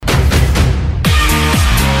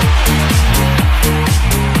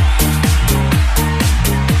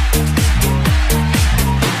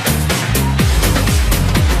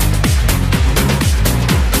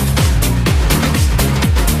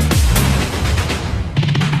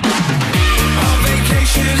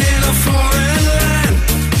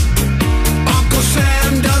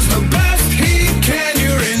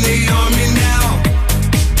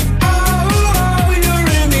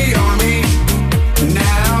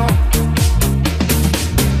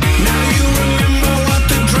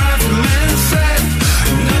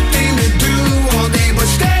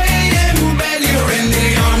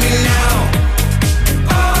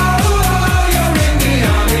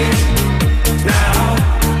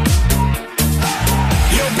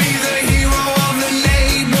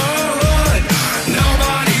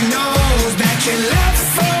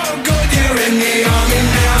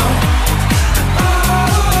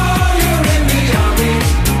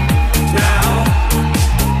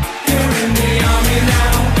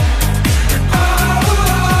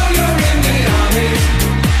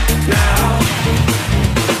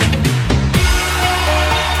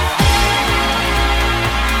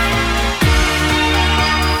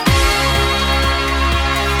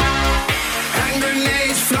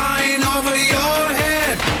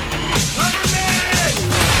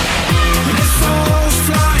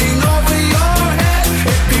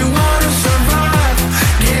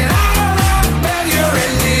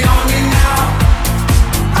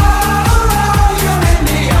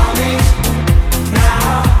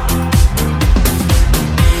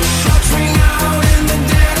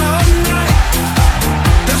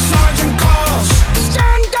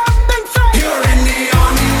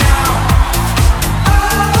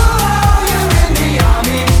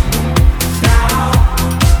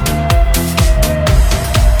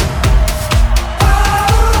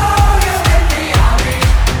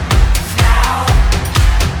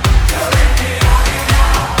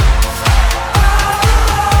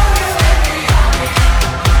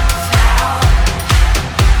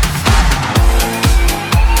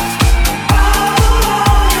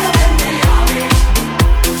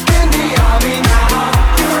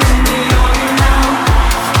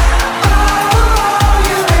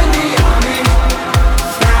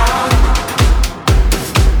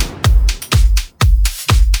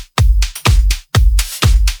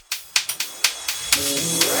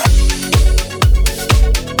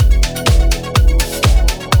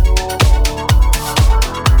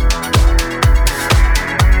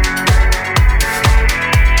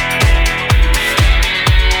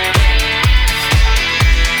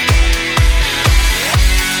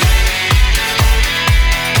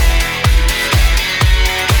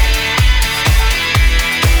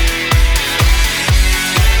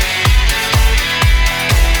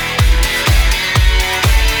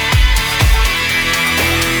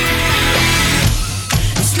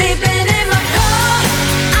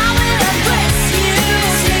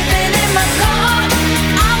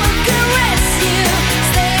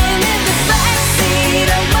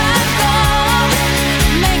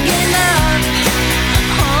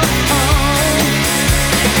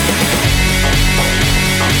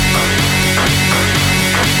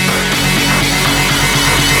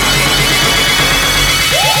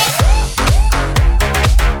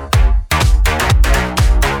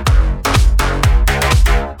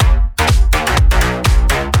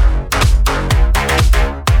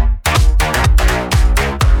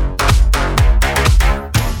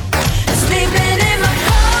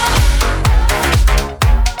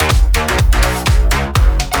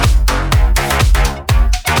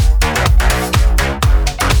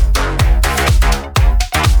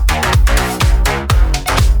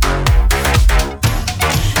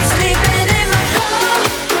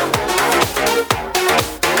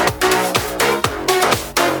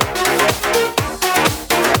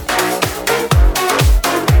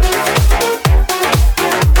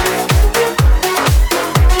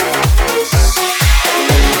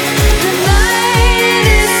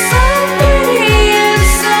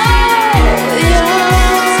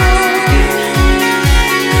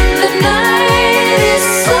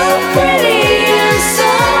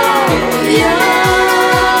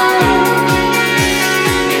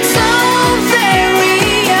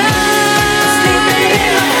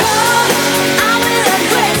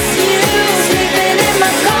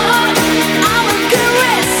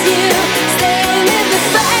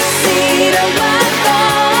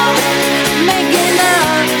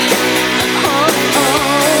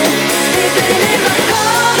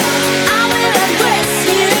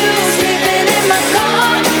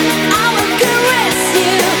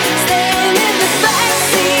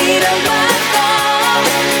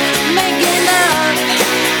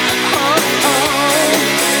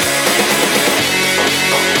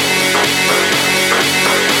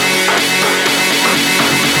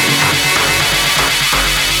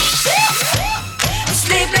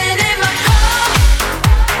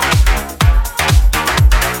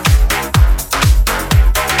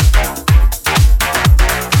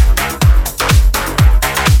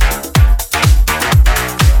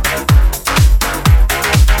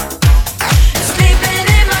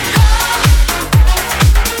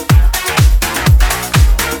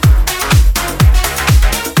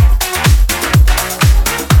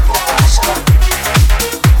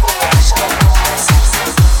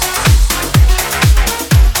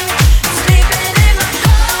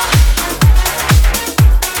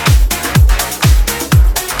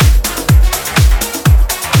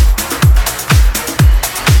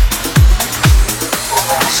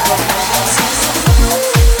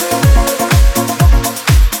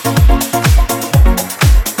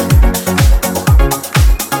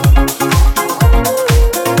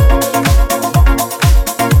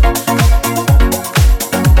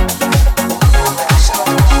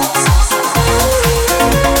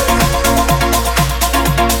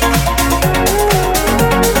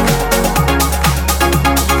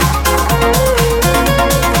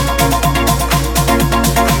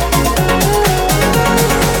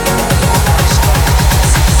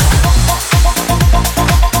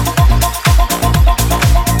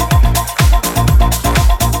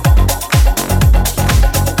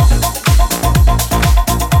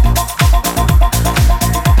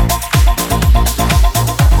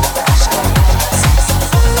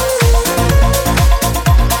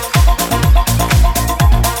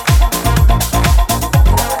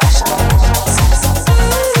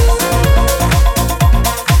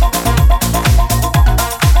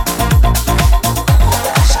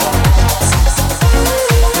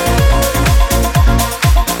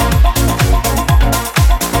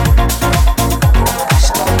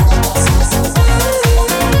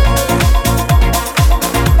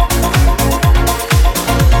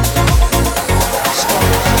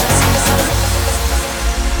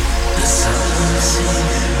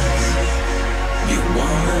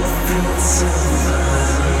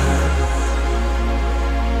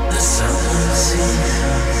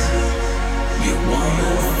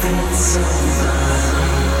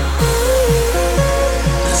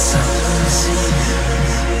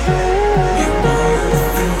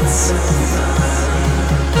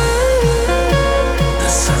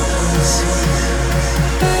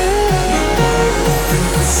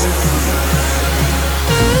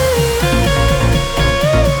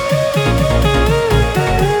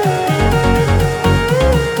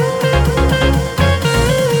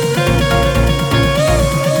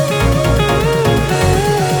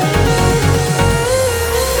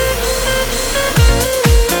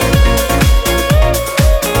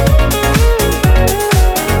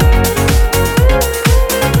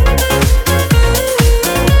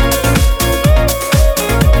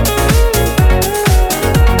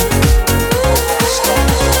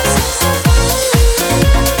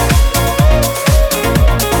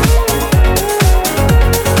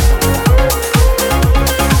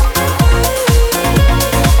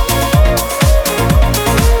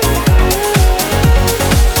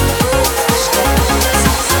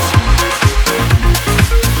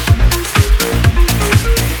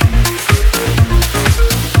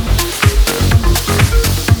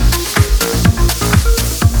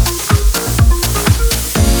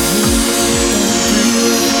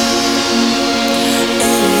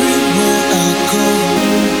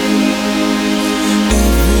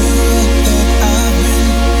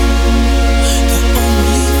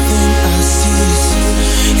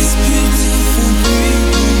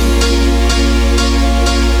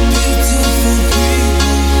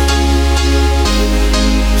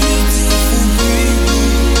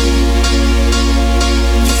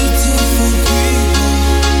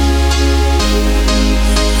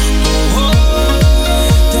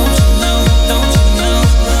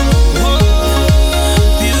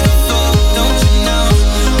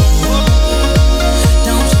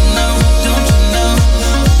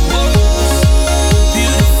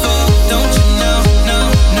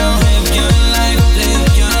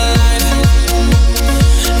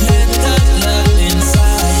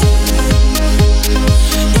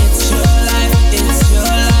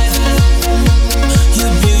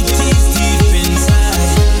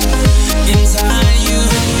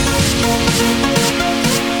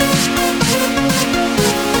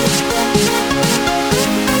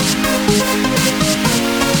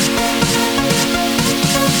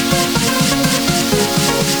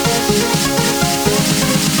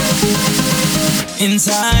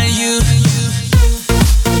inside you.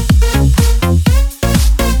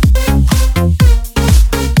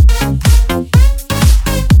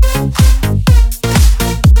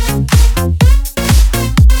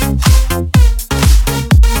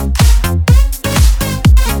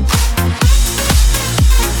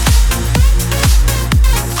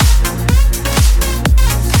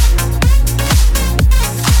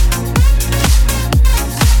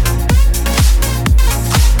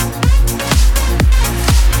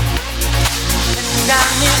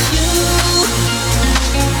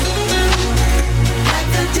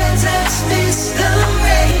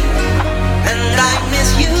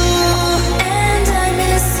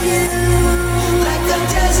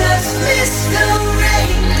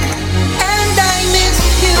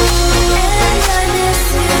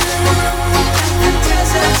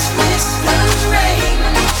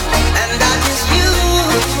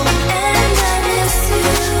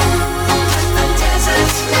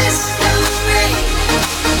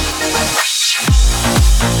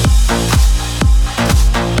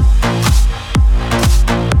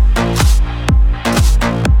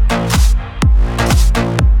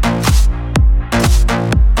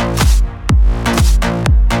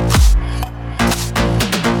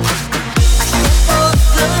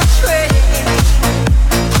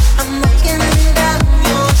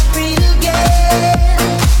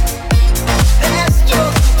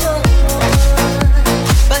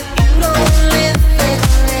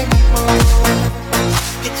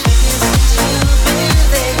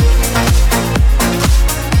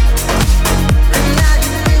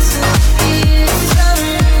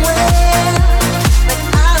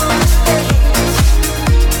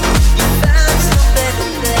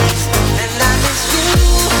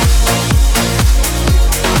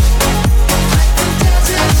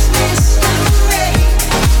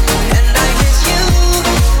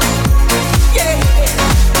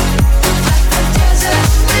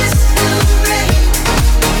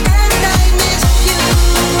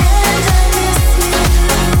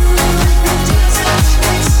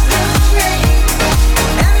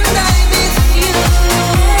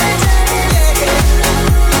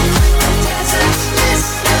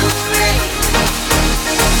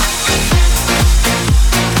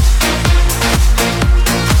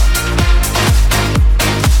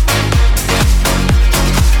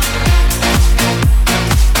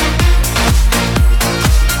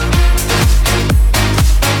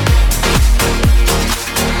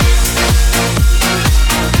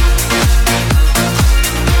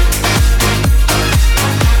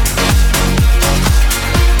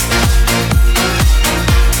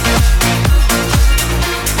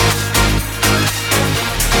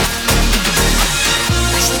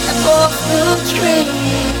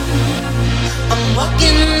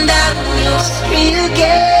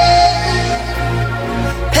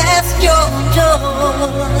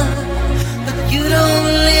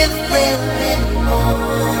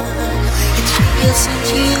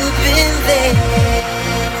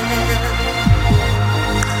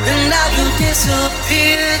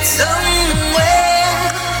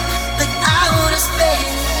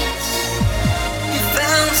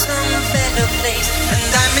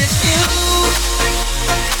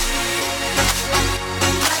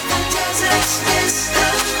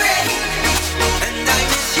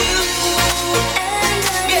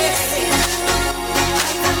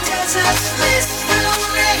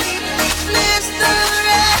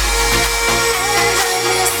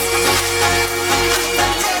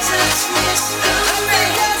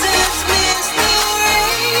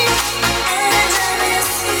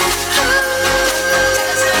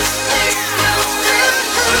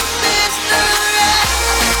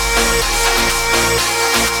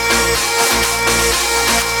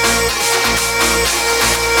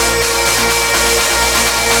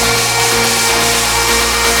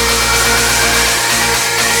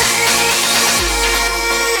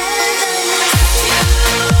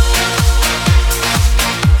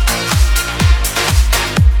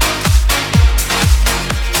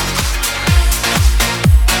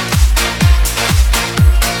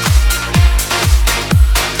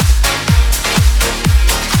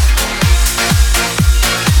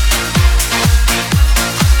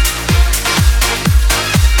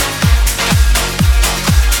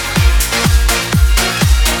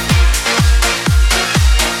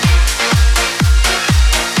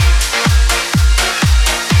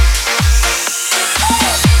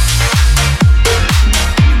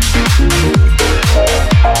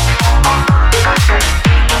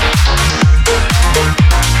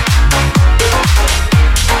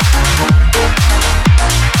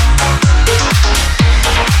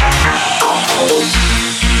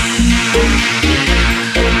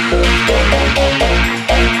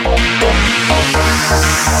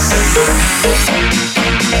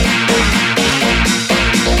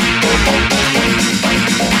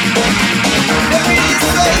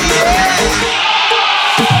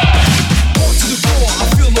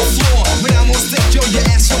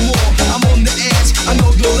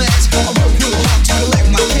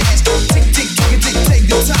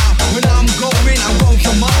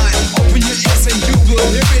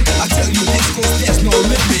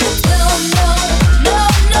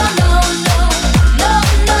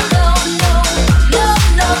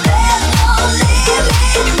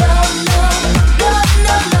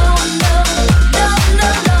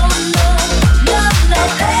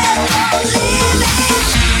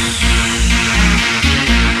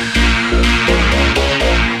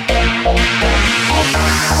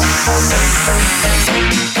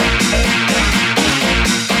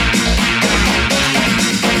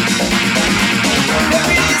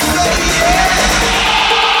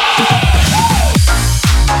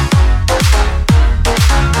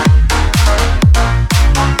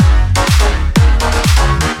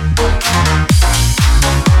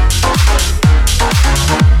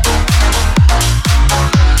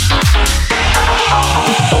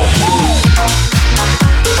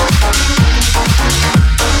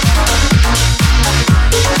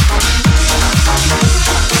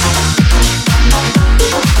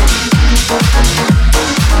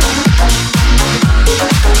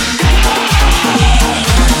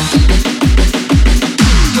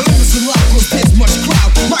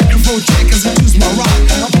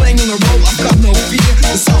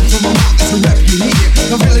 here.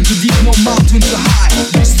 No valley too deep, no mountain too high.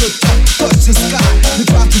 Reach the top, touch the sky. The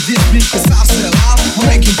drive to this beat, cause I sell out. I'm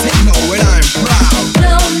making techno when I'm proud.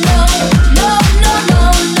 No, no, no, no, no,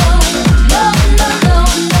 no, no, no, no,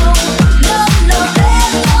 no, no, no,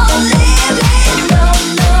 there's no limit. No,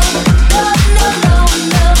 no, no, no, no,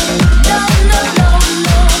 no, no, no, no,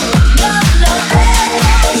 no, no, no, there's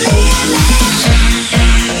no limit.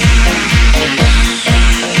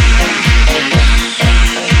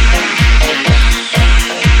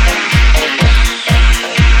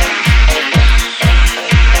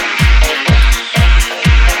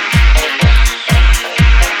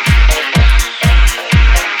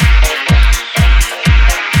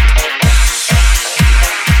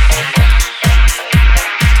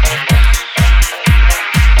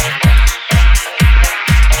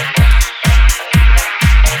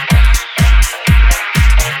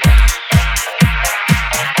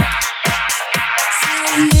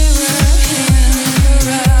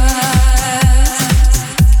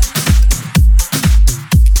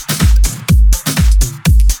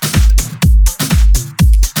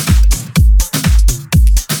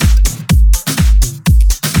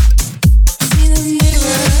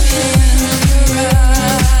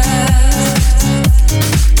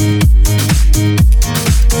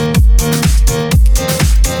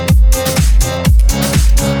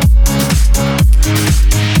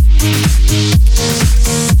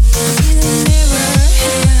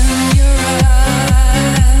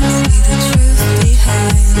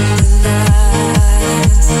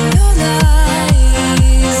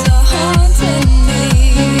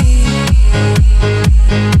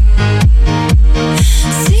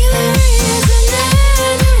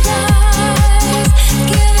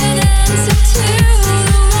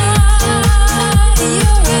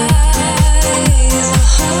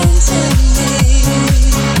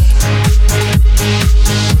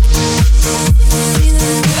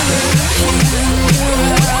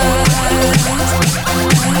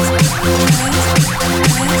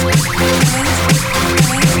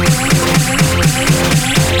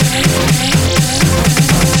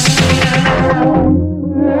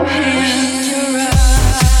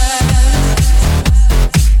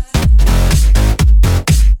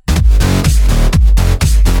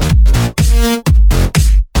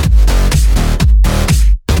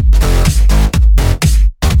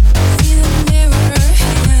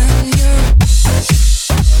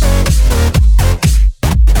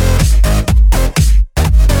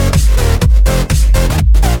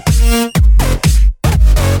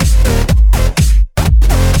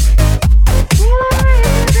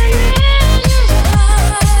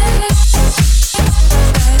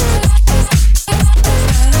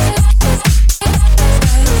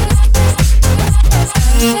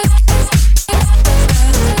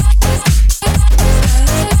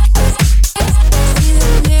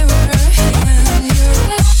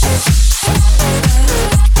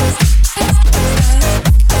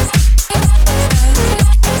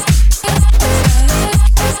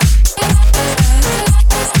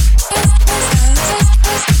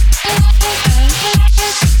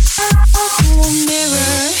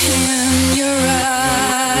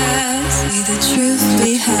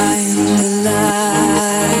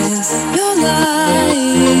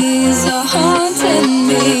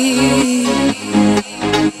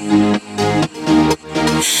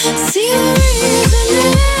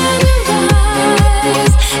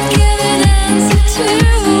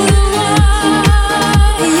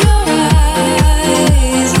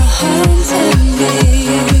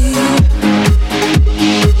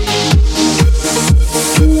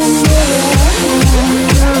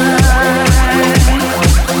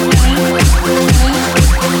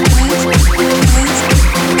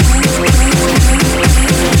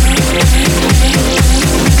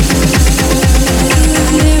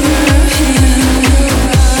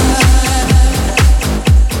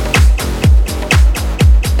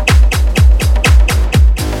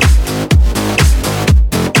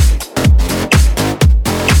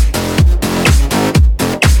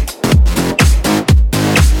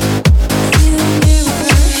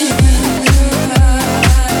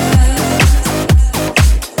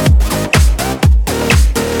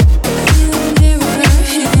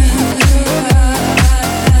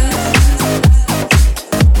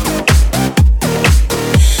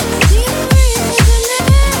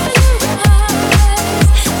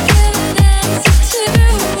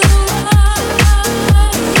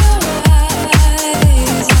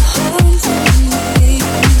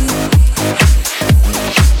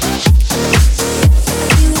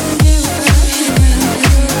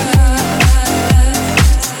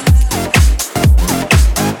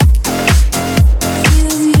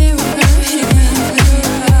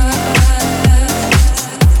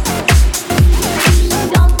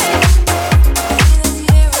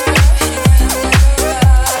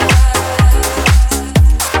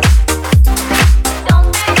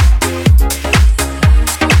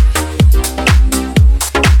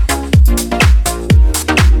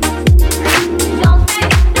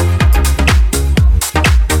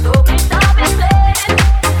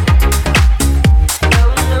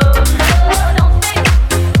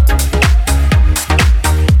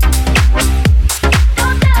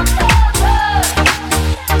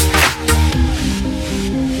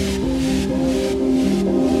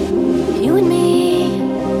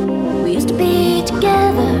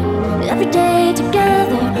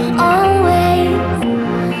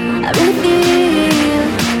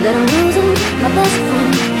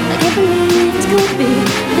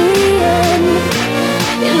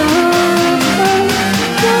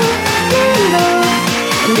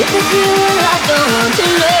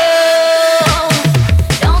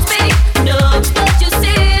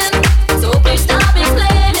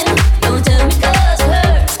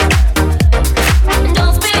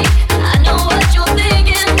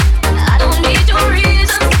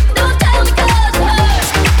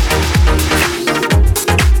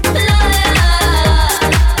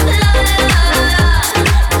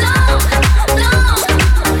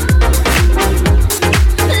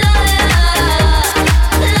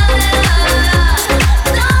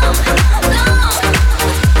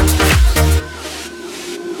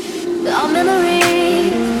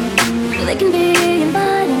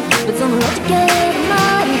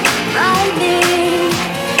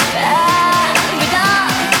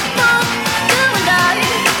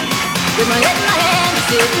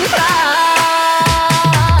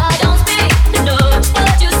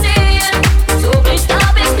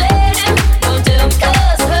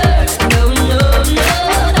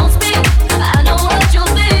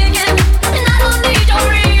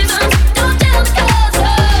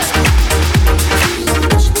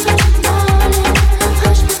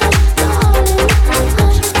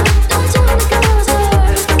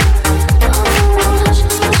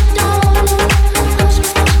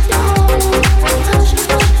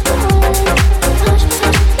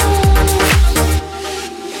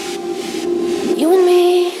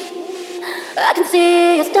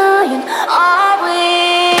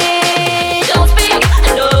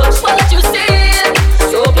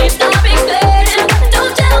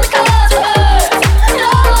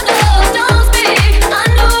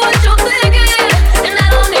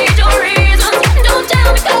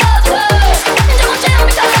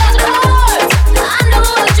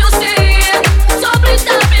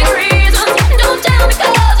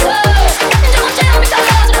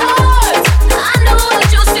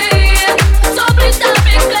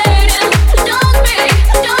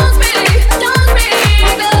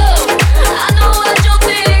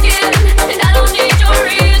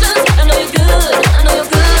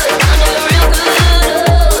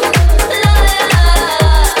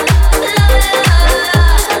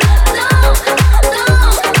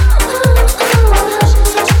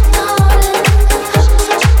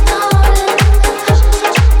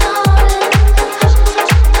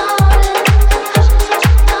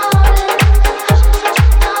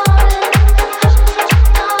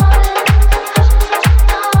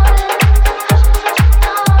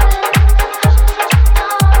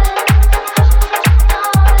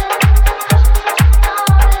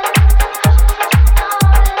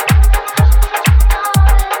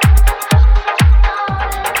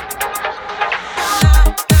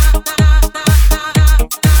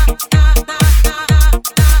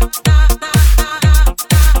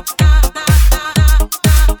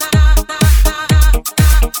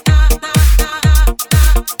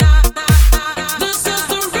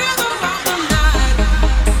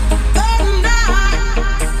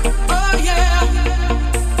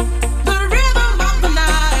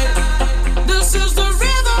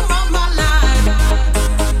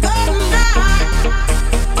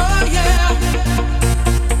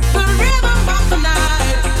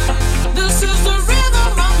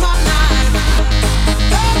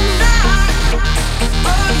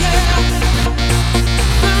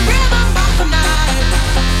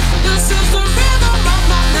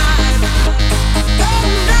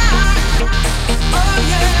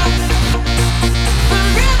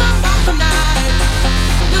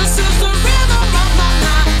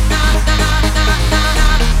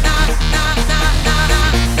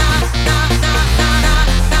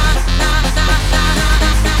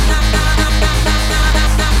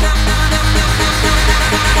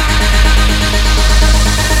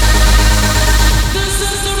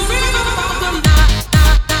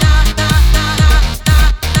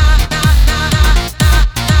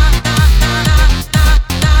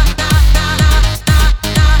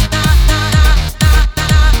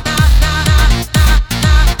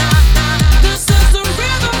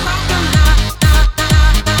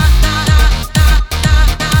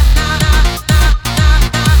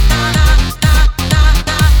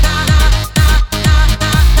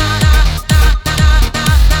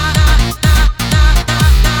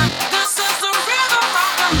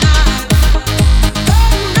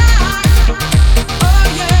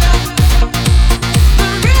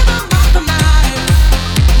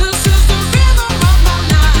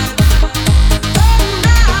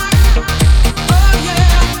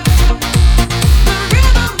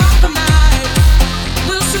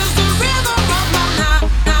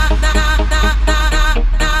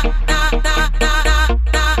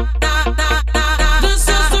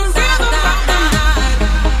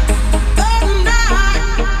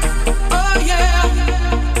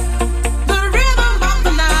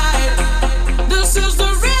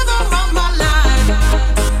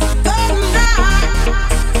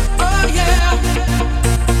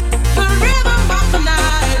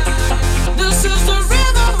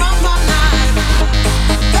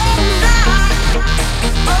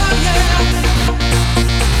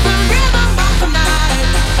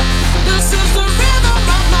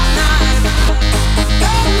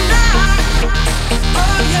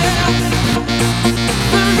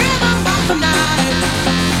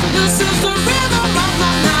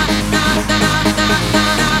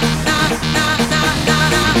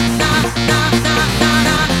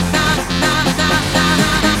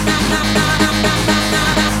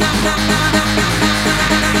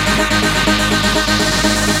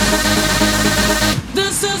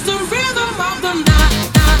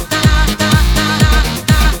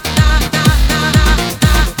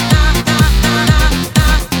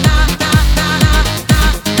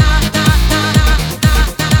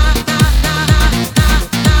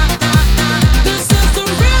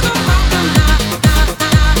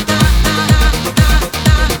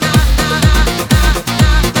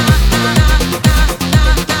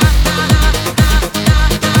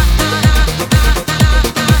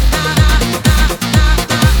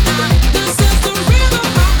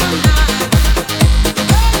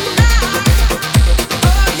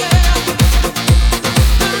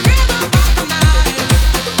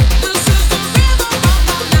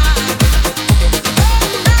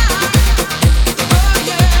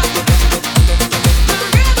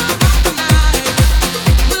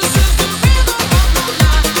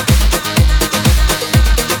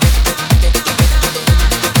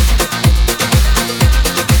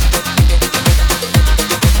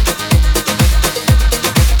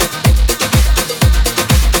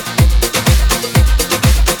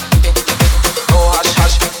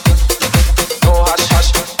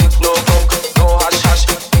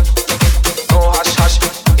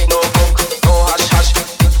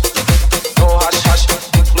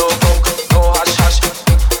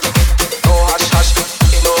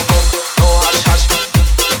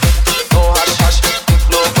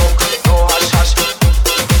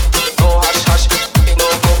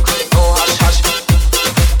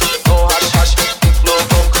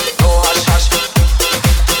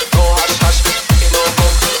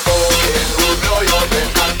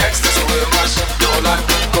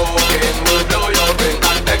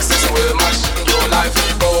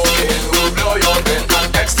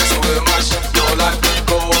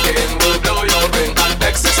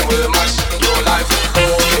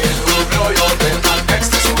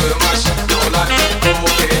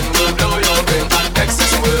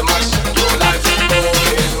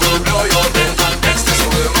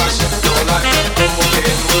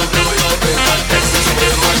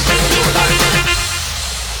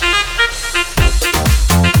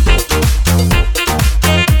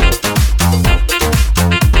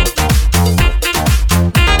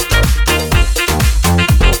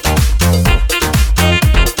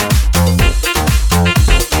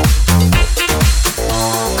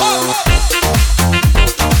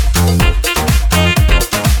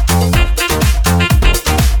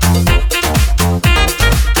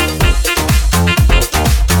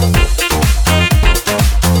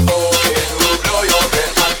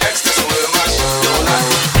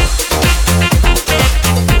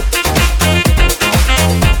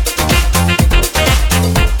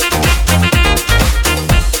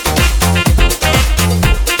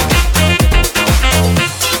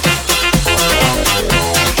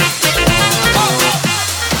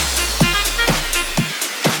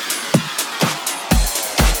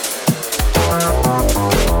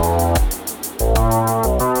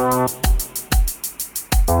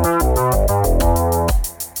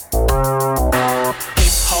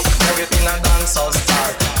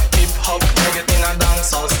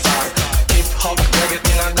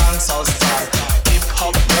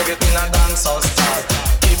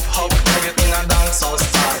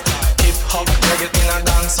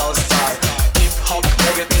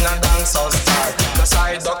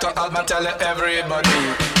 I tell you everybody.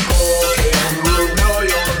 Cocaine will blow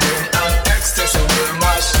your brain and ecstasy will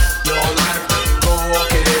mash your life.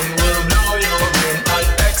 Cocaine will blow your brain and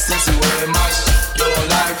ecstasy will mash your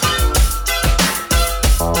life.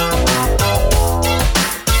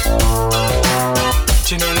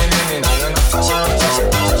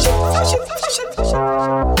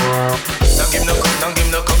 Don't give no coke, don't give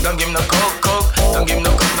no coke, don't give no coke, coke. Don't give no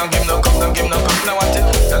coke, don't give no coke, don't give no coke. Now what it?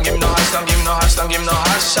 Don't give no hash, don't give no hash, don't give no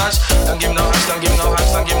hash, hash. Don't give no hash, don't give no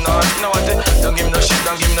hash, don't give no hash. Now what it? Don't give no shit,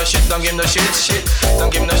 don't give no shit, don't give no shit, shit.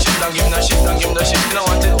 Don't give no shit, don't give no shit, don't give no shit. You know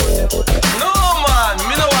what it? No man,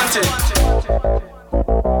 me no want it.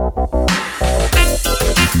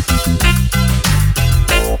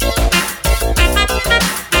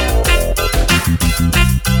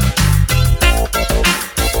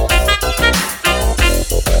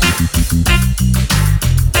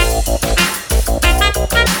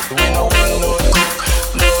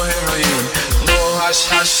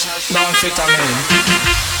 Amphetamine.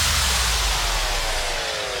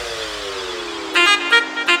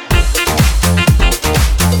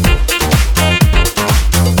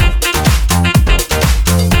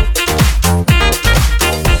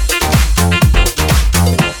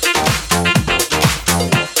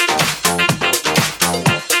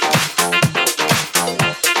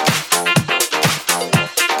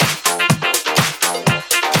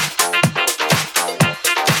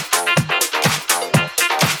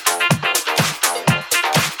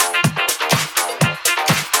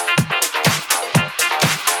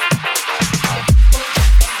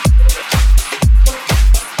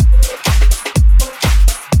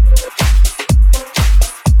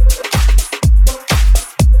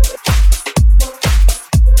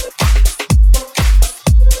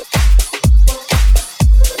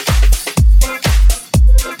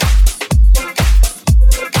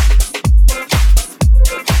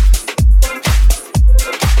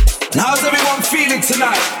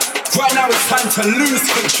 To lose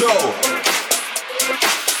control.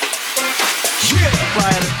 Yeah.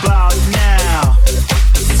 Right about now,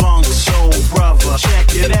 the Funk Soul Brother.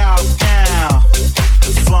 Check it out now,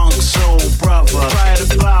 the Funk Soul Brother. Right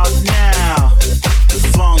about now, the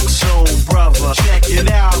Funk Soul Brother. Check it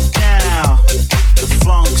out now, the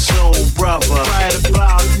Funk Soul Brother. Right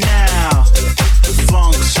about now, the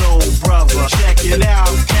Funk Soul Brother. Check it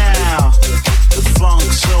out now, the Funk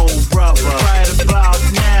Soul Brother. Right about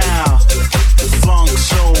now. Funk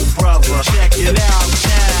Soul Brother, check it out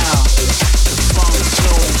now. The Funk Soul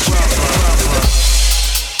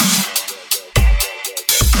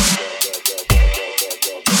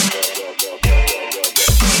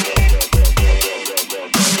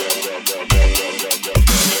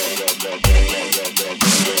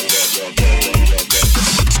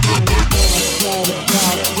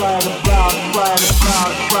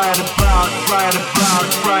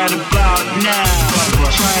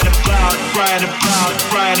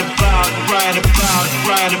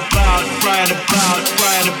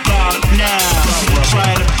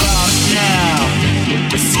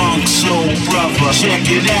Brother. Check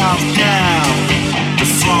it out now, the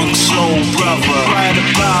Funk Soul Brother. Right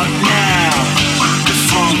about now, the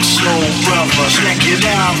Funk Soul Brother. Check it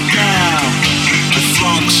out now, the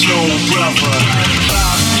Funk Soul Brother. Right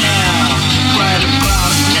about now, right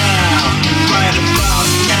about now, right about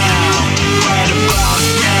now, right about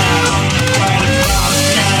now, right about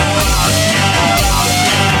now, right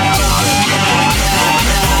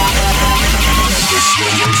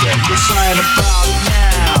about now.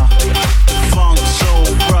 Funk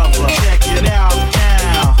Soul Brother, check it out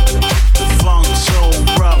now. The Funk Soul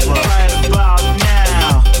Brother, right about now.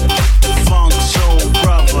 The Funk Soul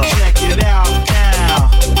Brother, check it out now.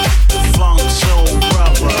 The Funk Soul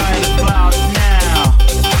Brother, right about now.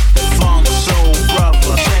 The Funk Soul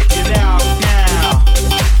Brother, check it out now.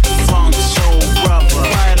 The Funk Soul Brother,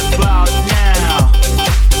 right about now.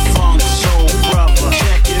 The Funk Soul Brother,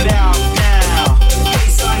 check it out now. Funk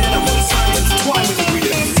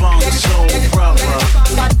Soul Brother. Funk Soul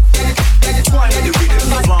Brother.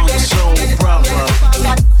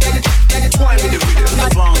 Funk Soul Brother. Funk Soul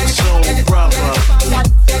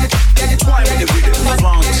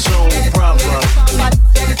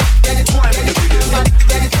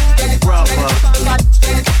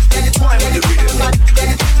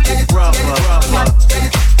Brother.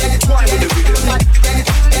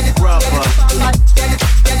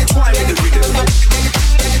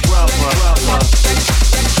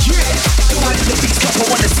 Funk Soul Brother.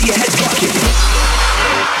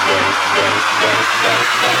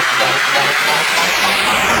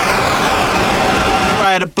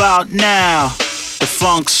 Right about now, the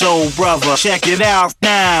Funk Soul Brother. Check it out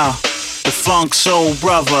now, the funk soul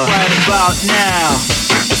brother. Right about now,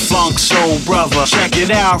 the funk soul brother. Check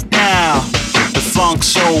it out now, the funk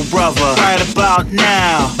soul brother. Right about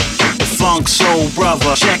now, the funk soul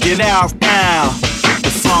brother. Check it out now,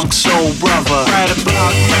 the funk soul brother. Right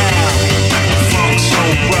about now, the funk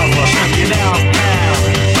soul brother. Check it out now,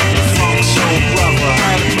 the funk soul brother.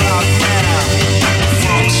 Right about now, the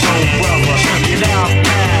funk soul brother. Check it out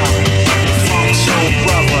now, the funk soul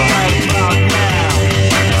brother. Right about now,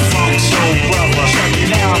 the funk soul brother. Check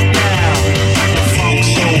it out now, the funk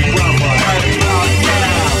soul brother. Right about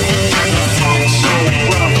now, the funk soul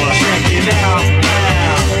brother. Check it out now,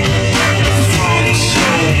 the funk soul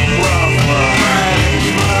brother. Right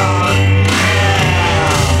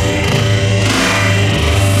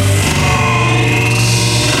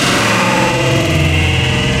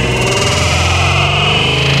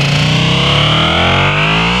about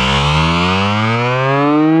now, funk soul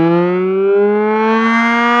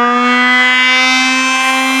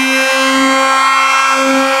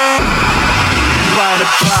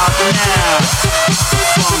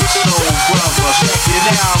brother. Check it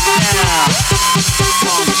out now,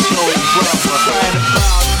 funk soul brother. Right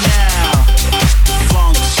about now,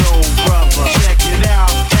 funk soul brother. Check it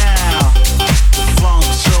out now, funk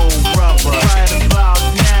soul brother. Right about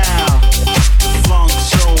now, funk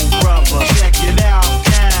soul brother. Check it out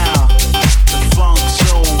now, funk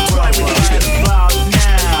soul brother. Right about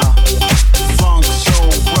now, funk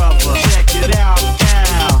soul brother. Check it out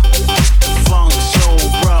now, funk soul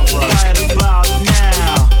brother. Right about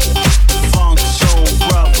now, funk soul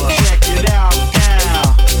brother. Check it out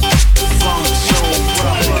now, funk soul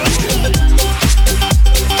brother.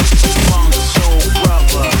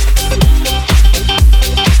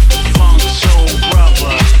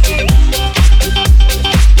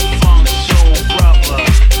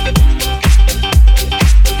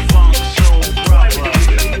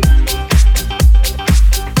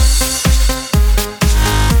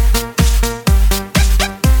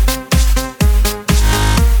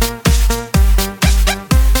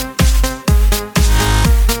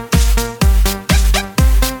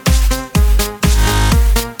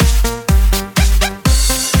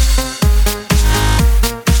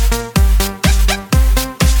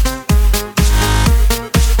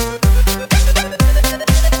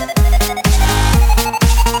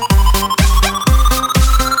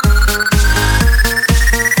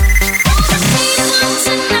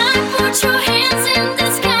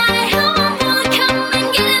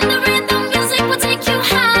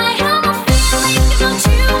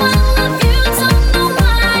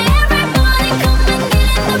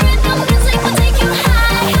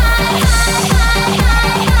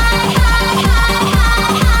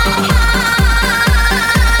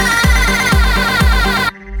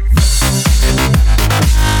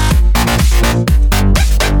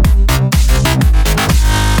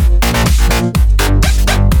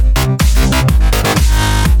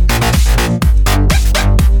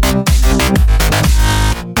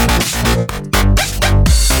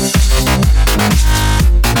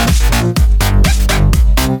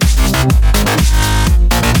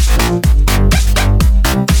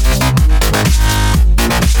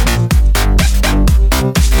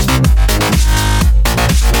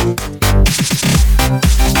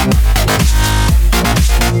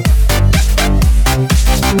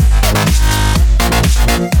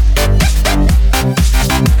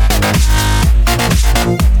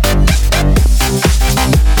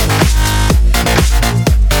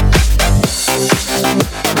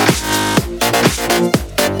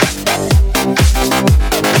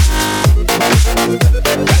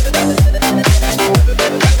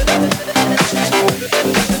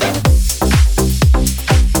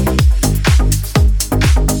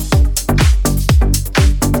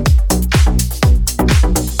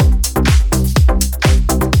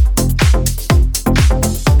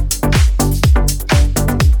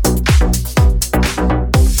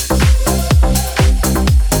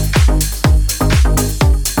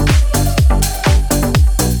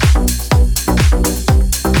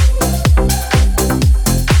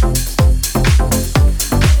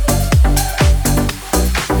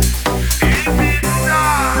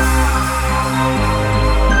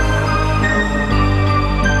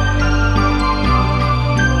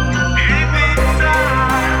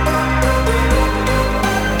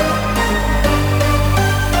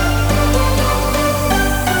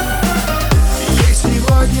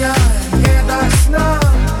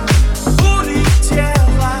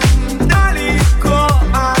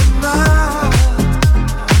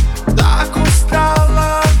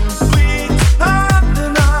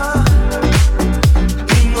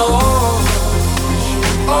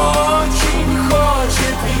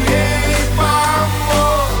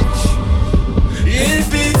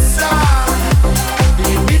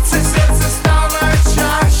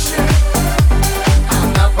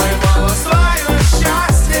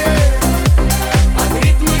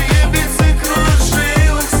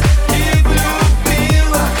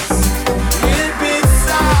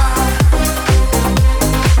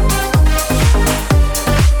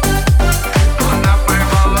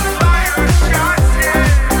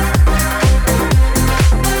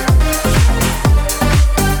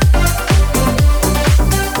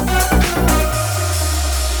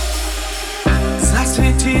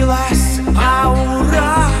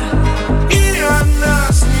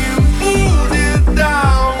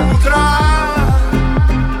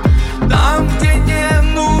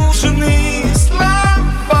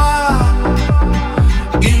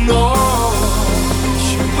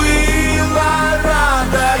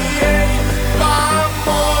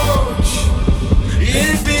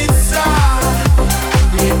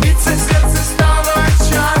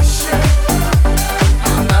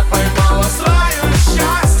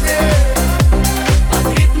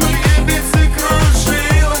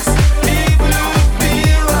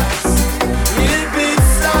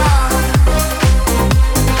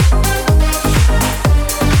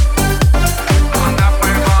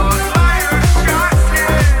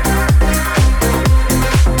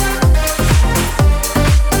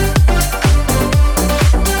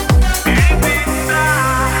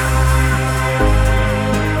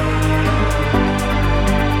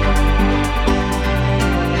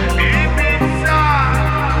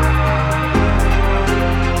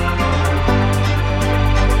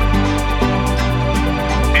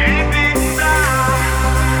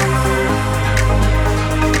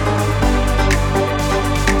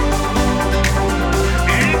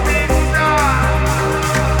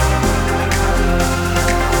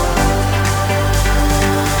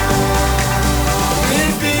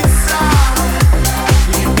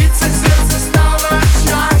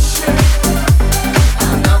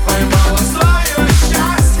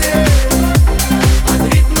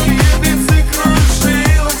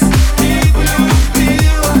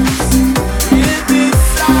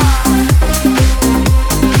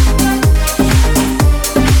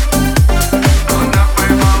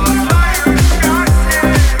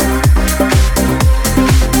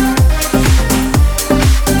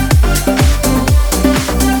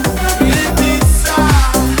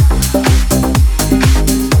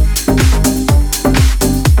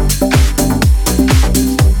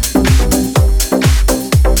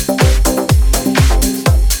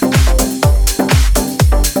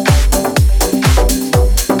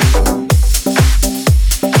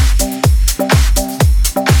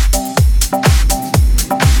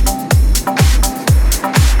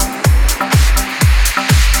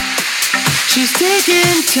 She's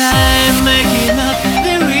taking time, making up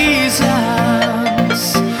the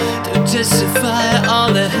reasons to justify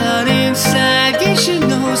all the hurt inside. Yeah, she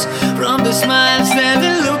knows from the smiles and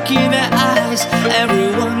the look in her eyes.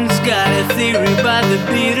 Everyone's got a theory about the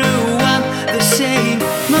bitter one. They're saying,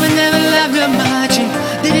 Mama never loved her much, and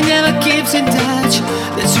Daddy never keeps in touch.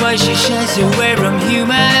 That's why she shies away from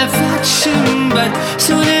human affection. But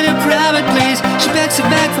soon in a private place, she packs her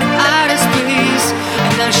back from outer space.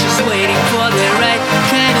 And now she's waiting for the right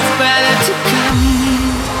kind of weather to come.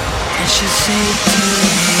 And she said to me,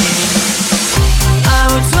 I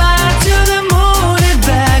would fly to the moon and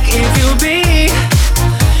back if you'll be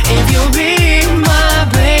my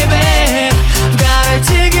baby. Got a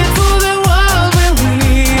ticket for the world where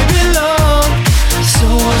we belong. So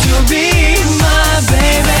won't you be my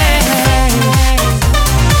baby?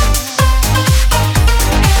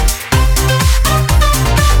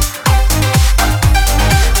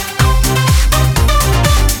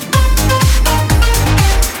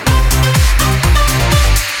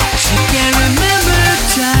 She can't remember a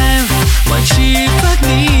time when she felt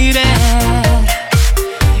needed.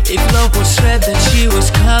 If love was red, then she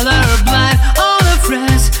was colorblind. All her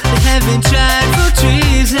friends that have been tried for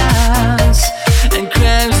treasons and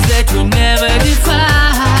crimes that were never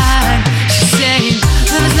defined. She's saying,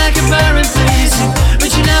 love is like a barren place,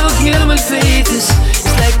 reaching out for human faith. It's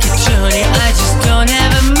like a journey I just don't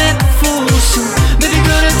have a map for. So maybe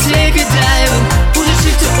gonna take a dive and put a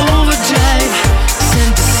ship to overdrive.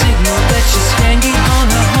 Send a signal that she's hanging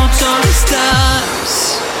on her hopes on the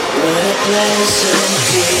stars. What a pleasant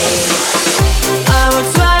day. I would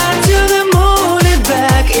fly to the moon and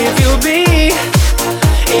back if you'll be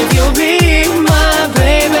my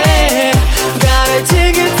baby. Got a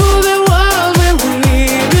ticket for the world where we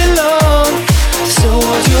belong. So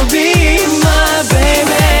won't you be my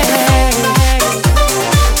baby?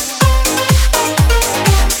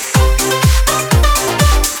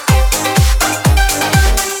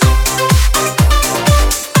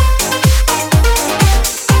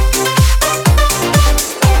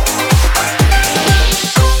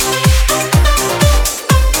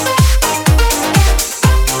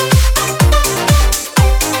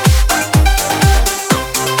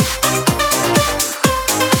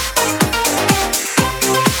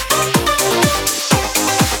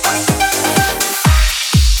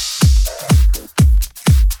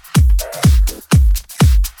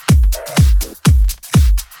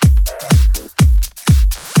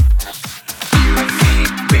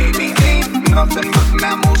 Nothing but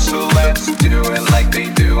mammals, so let's do it like they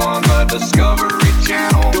do on the Discovery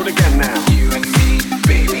Channel. Do it again now. You and me,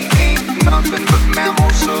 baby, ain't nothing but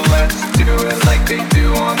mammals, so let's do it like they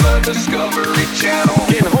do on the Discovery Channel.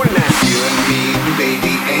 Getting horny now. You and me,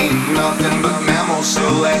 baby, ain't nothing but mammals, so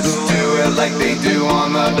let's do it like they do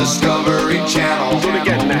on the Discovery Channel. Do it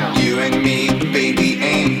again now. You and me, baby,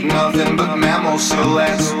 ain't nothing but mammals, so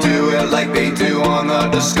let's do it like they do on the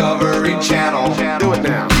Discovery Channel. Do it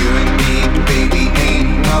now. You and me, baby,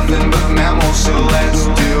 ain't nothing but mammals, so let's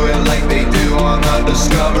do it like they do on the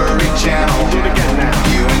Discovery Channel. Do it again now.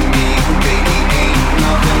 You and me, baby, ain't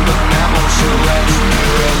nothing but mammals, so let's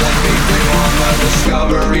do it like they do on the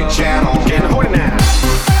Discovery Channel. Getting horny now.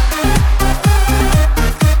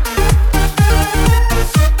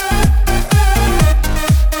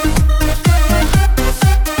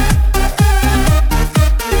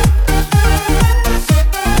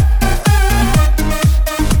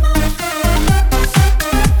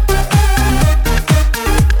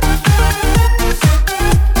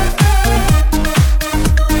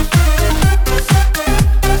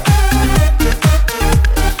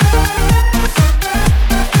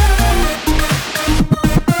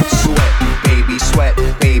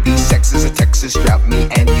 Drought me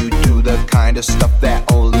and you do the kind of stuff that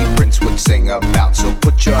only Prince would sing about. So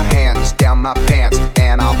put your hands down my pants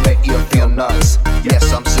and I'll bet you'll feel nuts.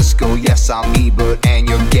 Yes, I'm Cisco, yes, I'm Ebert, and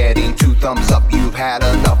you're getting 2 thumbs up. You've had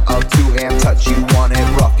enough of 2-hand touch. You want it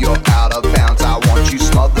rough, you're out of bounds. I want you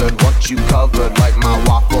smothered, want you covered like my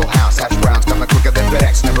Waffle House. Hash browns coming quicker than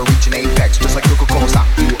FedEx, never reach an apex. Just like Coca-Cola stock,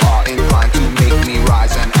 you are inclined to make me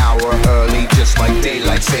rise an hour early, just like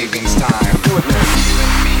daylight savings time. You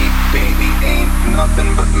and me, baby, ain't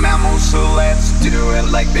nothing but mammals, so let's do it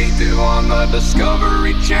like they do on the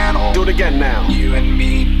Discovery Channel. Do it again now. You and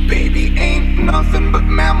me, baby, ain't nothing but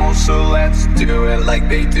mammals, so let's do it like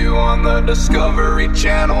they do on the Discovery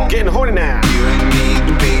Channel. Getting horny now. You and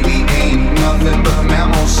me, baby, ain't nothing but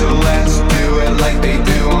mammals, so let's do it like they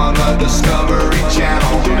do on the Discovery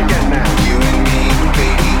Channel. Do it again now. You and me,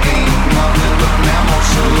 baby, ain't nothing but mammals,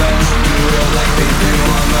 so let's do it like they do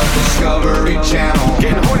on the Discovery Channel.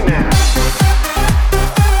 Getting horny now.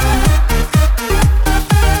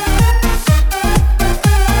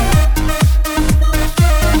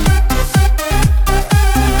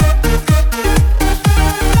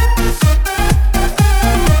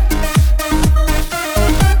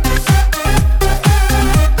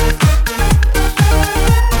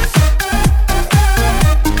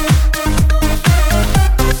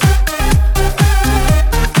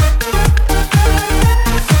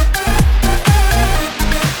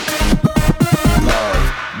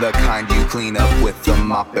 clean up with a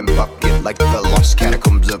mop and bucket like the lost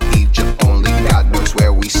catacombs of Egypt. Only God knows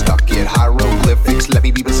where we stuck it. Hieroglyphics, let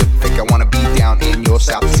me be specific. I wanna be down in your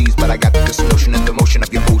South Seas, but I got this notion in the motion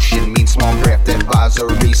of your motion means small craft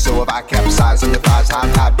advisory. So if I capsize on your thighs,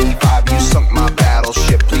 high B5, you sunk my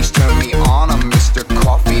battleship. Please turn me on. I'm Mr.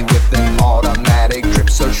 Coffee with an automatic drip.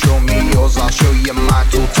 So show me yours, I'll show you mine.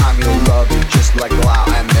 Tool time, you'll love it just like Lau,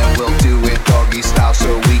 and then we'll do it doggy style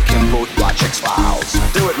so we can both watch X-Files.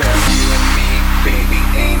 Do it, man. You and me, baby,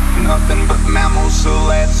 ain't nothing but mammals, so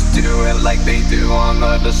let's do it like they do on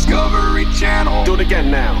the Discovery Channel. Do it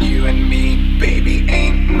again now. You and me, baby,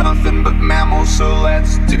 ain't nothing but mammals, so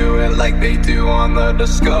let's do it like they do on the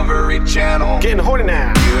Discovery Channel. Getting horny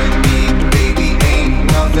now. You and me, baby,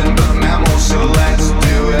 ain't nothing but mammals, so let's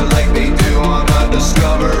do it like they do on the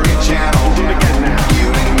Discovery Channel. Do it again now. You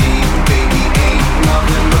and me, baby, ain't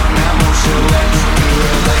nothing but mammals, so let's